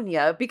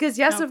pneumonia because,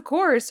 of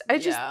course,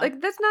 that's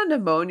not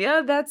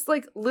pneumonia. That's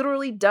like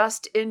literally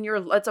dust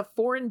that's a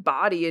foreign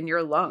body in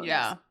your lungs.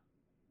 Yeah.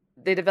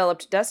 They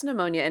developed dust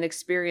pneumonia and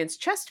experienced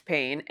chest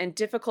pain and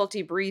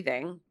difficulty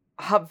breathing,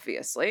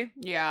 obviously.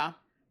 Yeah.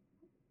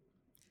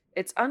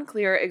 It's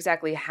unclear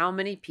exactly how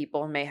many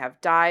people may have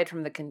died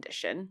from the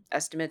condition.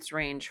 Estimates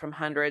range from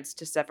hundreds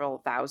to several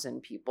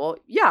thousand people.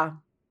 Yeah,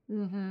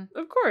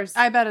 of course.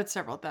 I bet it's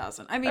several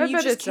thousand. I mean, you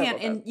just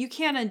can't, you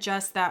can't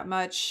ingest that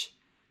much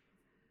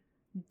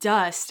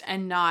dust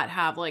and not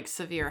have like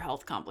severe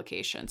health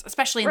complications,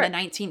 especially in the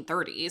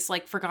 1930s.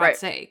 Like, for God's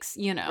sakes,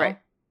 Right.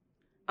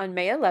 On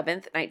May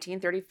 11th,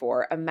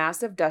 1934, a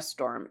massive dust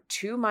storm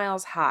 2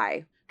 miles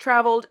high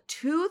traveled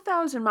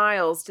 2,000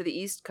 miles to the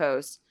East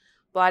Coast,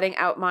 blotting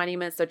out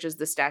monuments such as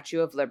the Statue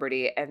of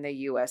Liberty and the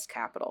U.S.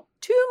 Capitol.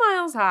 2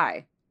 miles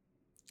high.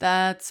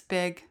 That's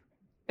big.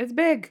 It's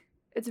big.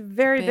 It's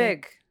very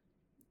big.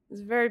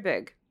 It's very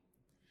big.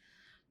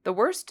 The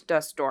worst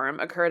dust storm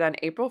occurred on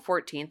April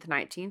 14th,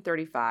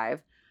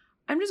 1935.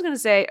 I'm just going to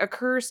say a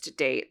cursed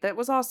date. That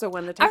was also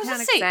when the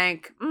Titanic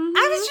sank. Mm-hmm.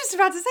 I was just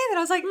about to say that. I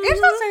was like,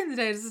 it's not saying the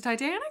date is the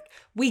Titanic.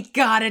 We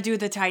gotta do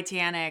the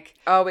Titanic.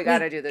 Oh, we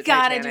gotta do the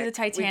Titanic. We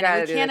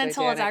can't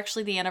until it's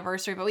actually the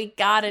anniversary, but we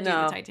gotta do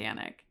the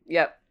Titanic.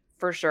 Yep.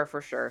 For sure, for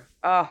sure.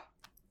 Oh.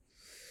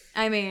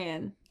 I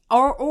mean,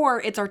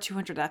 or it's our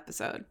 200th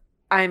episode.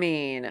 I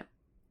mean,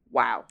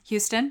 wow.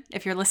 Houston,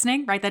 if you're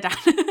listening, write that down.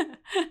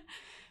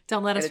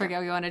 Don't let us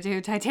forget we want to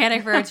do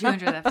Titanic for our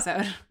 200th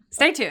episode.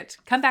 Stay tuned.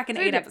 Come back in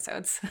 8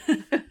 episodes.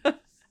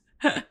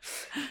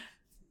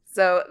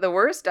 So the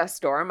worst dust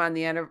storm on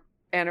the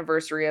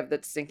anniversary of the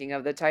sinking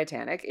of the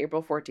Titanic,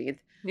 April 14th,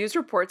 news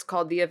reports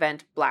called the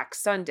event Black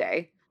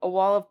Sunday. A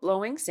wall of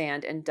blowing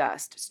sand and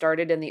dust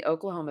started in the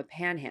Oklahoma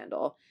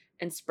Panhandle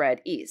and spread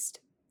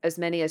east. As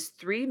many as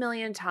 3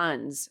 million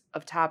tons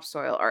of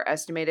topsoil are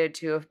estimated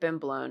to have been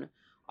blown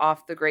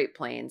off the Great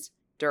Plains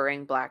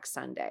during Black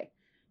Sunday.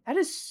 That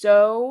is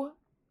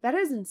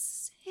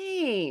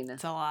insane.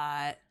 It's a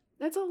lot.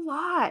 That's a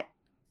lot.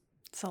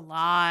 It's a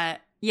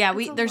lot. Yeah,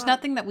 there's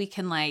nothing that we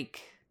can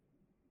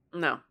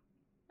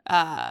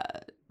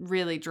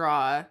really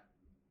draw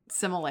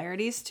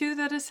similarities to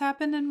that has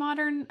happened in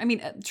modern,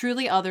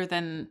 truly, other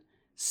than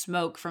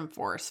smoke from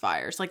forest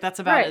fires. Like, that's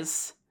about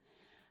as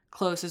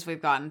close as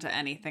we've gotten to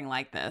anything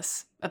like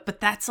this.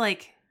 But that's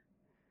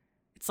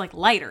it's like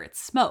lighter.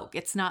 It's smoke.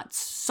 It's not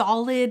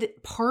solid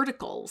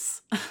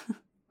particles.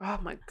 Oh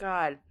my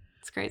God.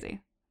 It's crazy.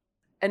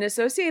 An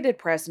Associated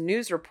Press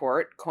news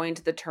report coined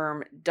the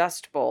term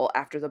Dust Bowl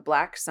after the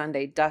Black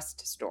Sunday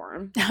dust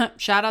storm.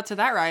 Shout out to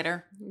that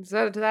writer.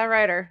 Shout out to that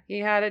writer. He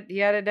had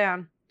it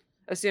down.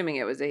 Assuming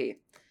it was a he.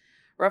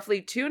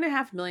 Roughly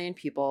 2.5 million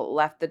people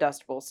left the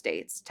Dust Bowl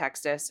states,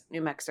 Texas,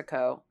 New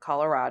Mexico,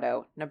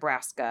 Colorado,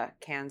 Nebraska,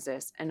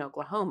 Kansas, and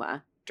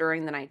Oklahoma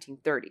during the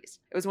 1930s.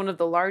 It was one of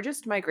the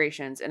largest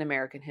migrations in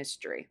American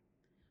history.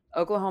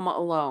 Oklahoma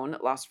alone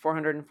lost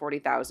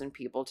 440,000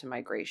 people to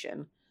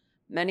migration.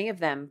 Many of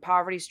them,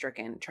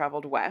 poverty-stricken,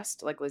 traveled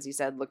west, like Lizzie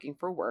said, looking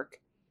for work.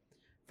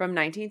 From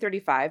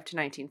 1935 to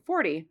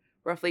 1940,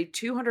 roughly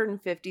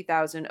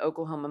 250,000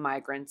 Oklahoma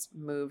migrants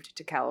moved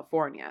to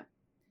California.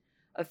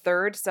 A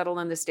third settled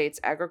in the state's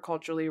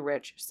agriculturally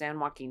rich San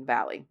Joaquin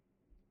Valley.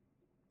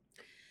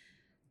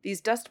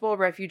 These Dust Bowl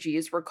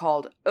refugees were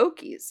called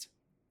Okies.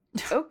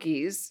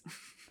 Okies?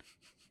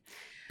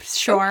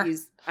 Sure.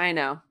 Okies, I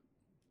know.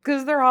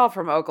 Because they're all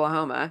from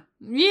Oklahoma.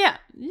 Yeah.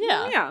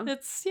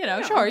 It's,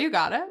 sure, you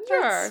got it.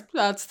 Sure.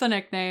 That's the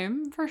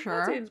nickname, for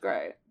sure. That seems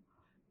great.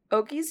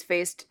 Okies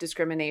faced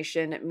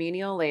discrimination,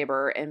 menial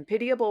labor, and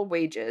pitiable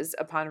wages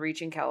upon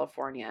reaching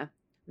California.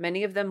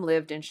 Many of them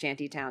lived in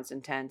shanty towns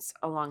and tents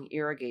along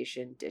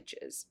irrigation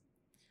ditches.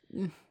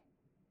 I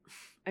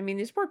mean,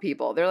 these poor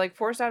people, they're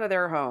forced out of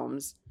their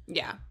homes.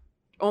 Yeah.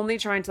 Only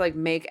trying to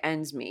make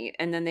ends meet.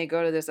 And then they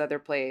go to this other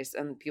place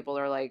and people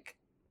are like,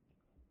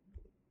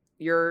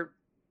 you're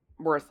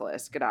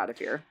worthless. Get out of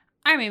here.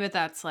 I mean, but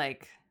that's U.S.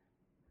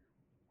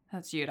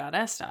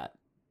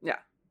 Yeah.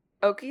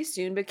 Okie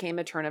soon became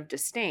a term of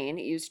disdain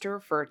used to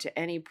refer to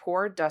any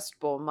poor Dust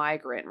Bowl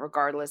migrant,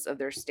 regardless of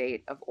their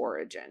state of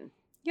origin.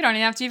 You don't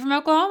even have to be from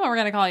Oklahoma. We're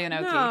going to call you an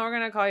Okie. No, we're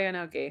going to call you an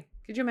Okie.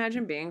 Could you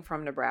imagine being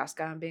from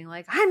Nebraska and being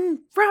like,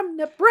 I'm from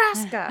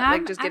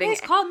Nebraska? Just getting...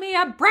 Just called me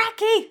a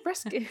Bracky.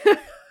 Bracky.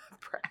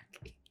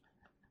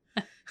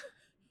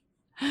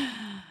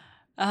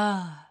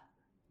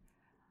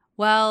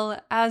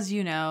 Well, as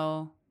you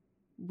know,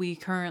 we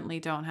currently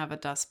don't have a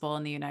Dust Bowl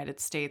in the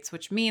United States,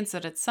 which means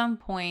that at some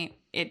point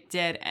it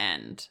did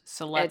end.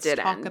 So let's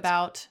talk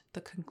about the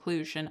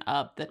conclusion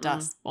of the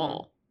Dust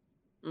Bowl.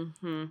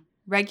 Mm-hmm.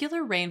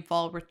 Regular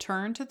rainfall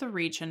returned to the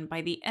region by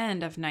the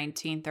end of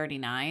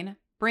 1939,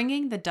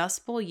 bringing the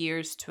Dust Bowl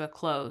years to a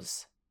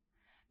close.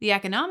 The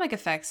economic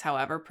effects,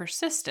 however,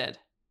 persisted.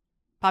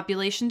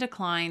 Population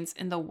declines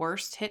in the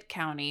worst-hit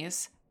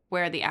counties,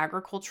 where the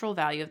agricultural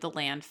value of the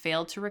land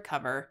failed to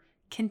recover,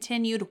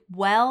 continued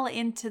well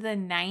into the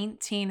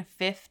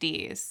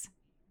 1950s.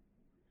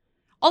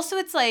 Also,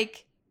 it's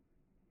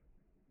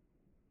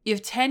you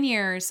have 10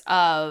 years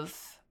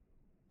of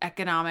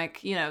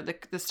economic,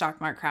 the stock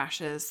market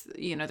crashes,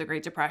 the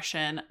Great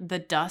Depression, the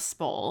Dust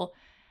Bowl.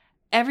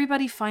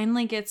 Everybody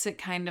finally gets it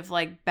kind of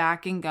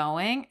back and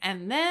going,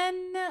 and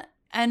then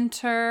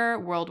enter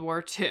World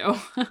War II.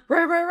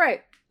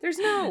 Right.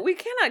 We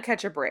cannot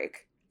catch a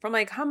break. From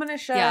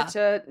Hamanasha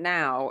to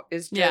now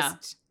is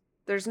just,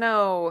 there's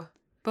no...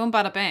 Boom,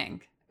 bada,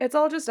 bang. It's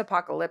all just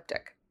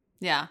apocalyptic.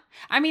 Yeah.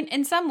 I mean,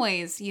 in some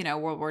ways,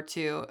 World War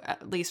II,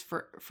 at least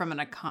from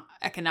an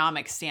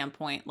economic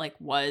standpoint,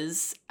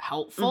 was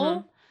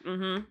helpful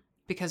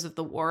because of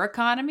the war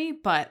economy.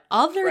 But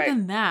other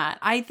than that,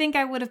 I think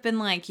I would have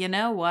been you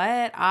know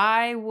what?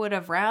 I would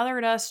have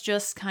rathered us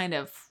just kind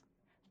of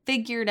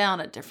figured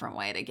out a different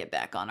way to get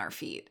back on our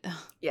feet.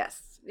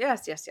 Yes.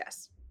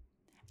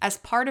 As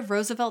part of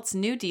Roosevelt's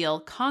New Deal,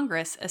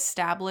 Congress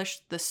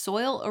established the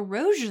Soil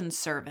Erosion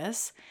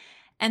Service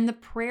and the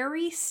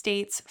Prairie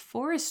States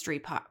Forestry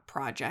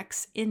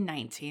Projects in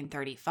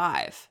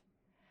 1935.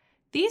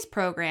 These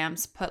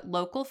programs put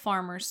local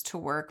farmers to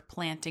work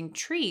planting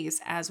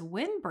trees as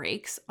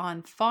windbreaks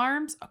on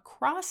farms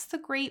across the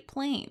Great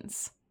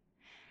Plains.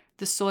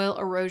 The Soil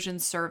Erosion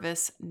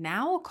Service,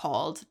 now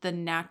called the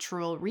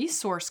Natural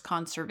Resource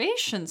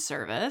Conservation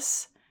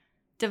Service,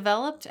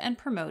 developed and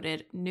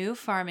promoted new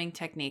farming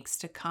techniques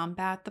to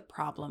combat the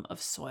problem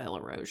of soil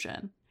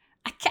erosion.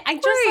 I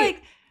just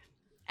like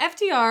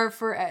FDR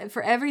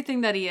for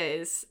everything that he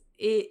is.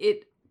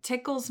 It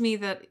tickles me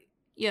that,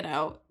 you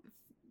know,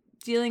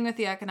 dealing with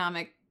the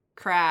economic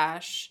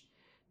crash,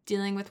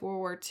 dealing with World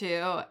War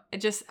II.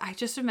 I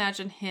just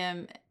imagine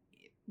him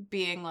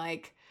being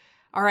like,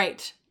 all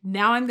right,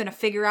 now I'm going to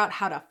figure out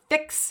how to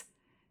fix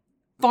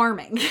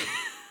farming.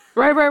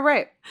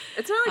 Right.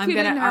 It's not like he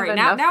didn't have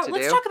enough now to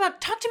let's do. talk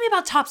to me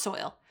about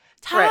topsoil.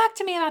 Talk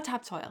to me about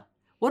topsoil.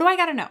 What do I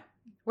got to know?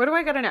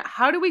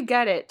 How do we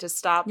get it to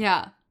stop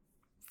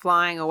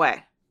flying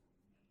away?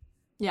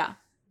 Yeah.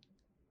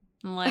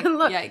 I'm like, And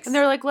look, yikes. and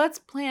they're like, let's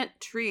plant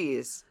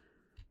trees.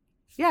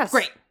 Yes.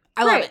 Great.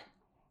 I love it.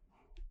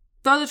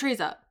 Throw the trees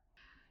up.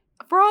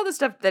 For all the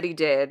stuff that he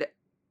did,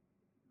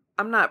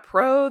 I'm not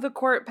pro the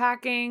court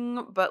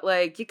packing, but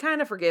like, you kind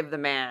of forgive the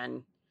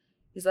man.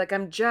 He's like,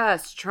 I'm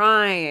just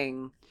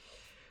trying.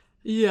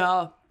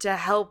 Yeah. To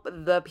help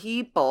the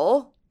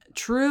people.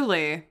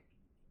 Truly.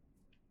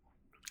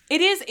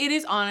 It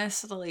is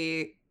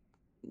honestly,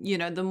 you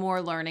know, the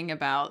more learning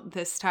about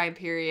this time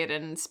period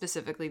and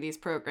specifically these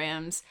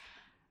programs,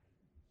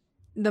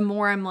 the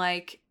more I'm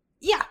like,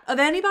 yeah, of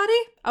anybody,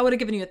 I would have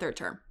given you a third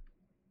term.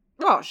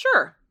 Oh,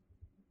 sure.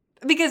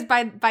 Because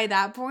by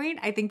that point,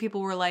 I think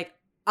people were like,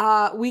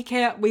 we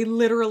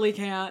literally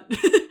can't.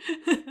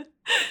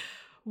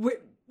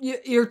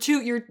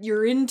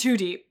 You're in too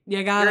deep.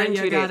 You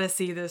gotta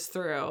see this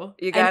through.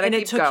 You gotta and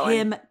keep it took going.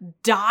 him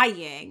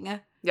dying.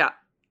 Yeah.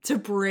 To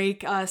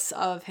break us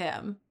of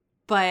him.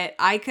 But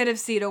I could have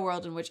seen a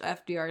world in which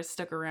FDR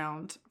stuck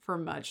around for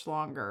much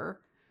longer.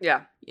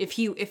 Yeah. If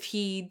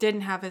he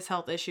didn't have his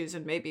health issues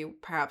and maybe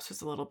perhaps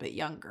was a little bit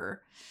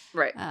younger.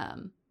 Right.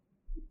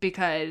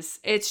 Because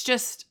it's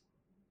just,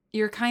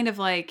 you're kind of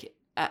like,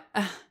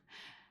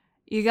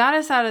 you got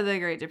us out of the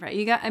Great Depression.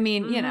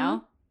 You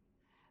know,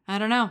 I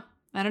don't know.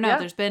 Yeah.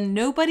 There's been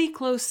nobody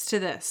close to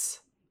this.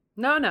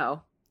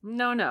 No.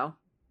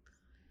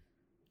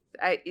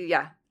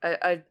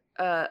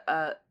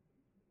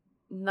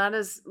 Not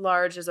as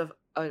large as a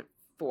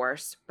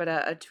force, but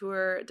a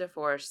tour de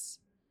force,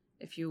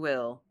 if you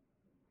will.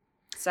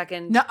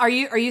 Second. No, are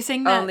you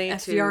saying that only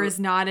FDR to is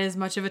not as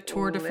much of a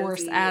tour de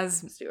force Lizzie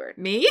as Stewart.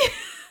 me?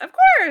 Of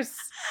course.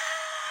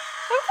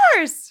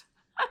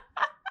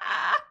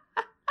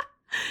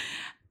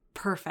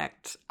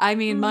 Perfect. I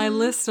mean, my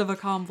list of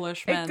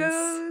accomplishments.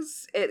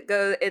 It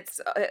goes.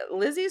 It's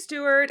Lizzie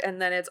Stewart,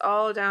 and then it's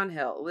all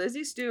downhill.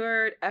 Lizzie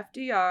Stewart,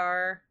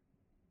 FDR.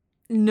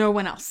 No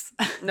one else.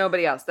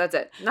 Nobody else. That's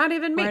it. Not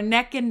even me. We're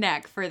neck and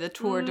neck for the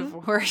tour de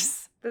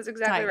force. That's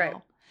exactly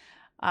title.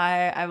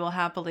 right. I will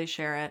happily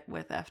share it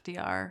with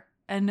FDR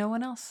and no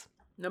one else.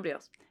 Nobody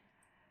else.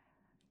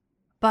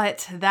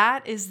 But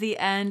that is the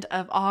end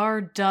of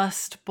our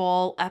Dust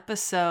Bowl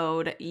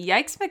episode.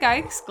 Yikes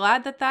McGikes.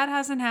 Glad that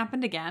hasn't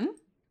happened again.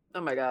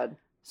 Oh my God.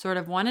 Sort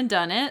of one and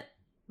done it.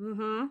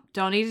 Mm-hmm.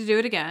 Don't need to do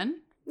it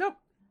again. Nope.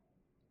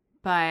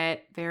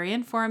 But very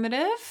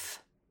informative.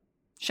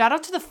 Shout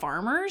out to the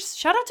farmers.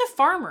 Shout out to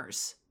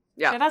farmers.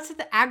 Yeah. Shout out to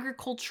the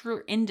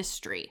agriculture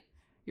industry.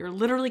 You're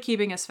literally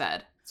keeping us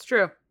fed. It's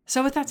true.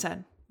 So with that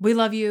said, we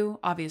love you,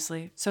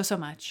 obviously, so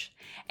much.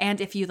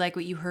 And if you like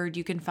what you heard,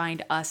 you can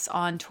find us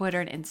on Twitter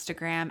and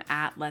Instagram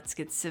at Let's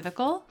Get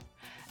Civical.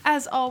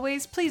 As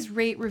always, please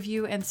rate,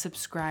 review, and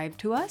subscribe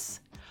to us.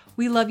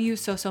 We love you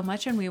so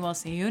much, and we will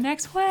see you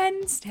next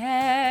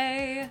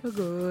Wednesday.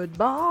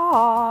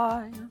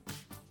 Goodbye.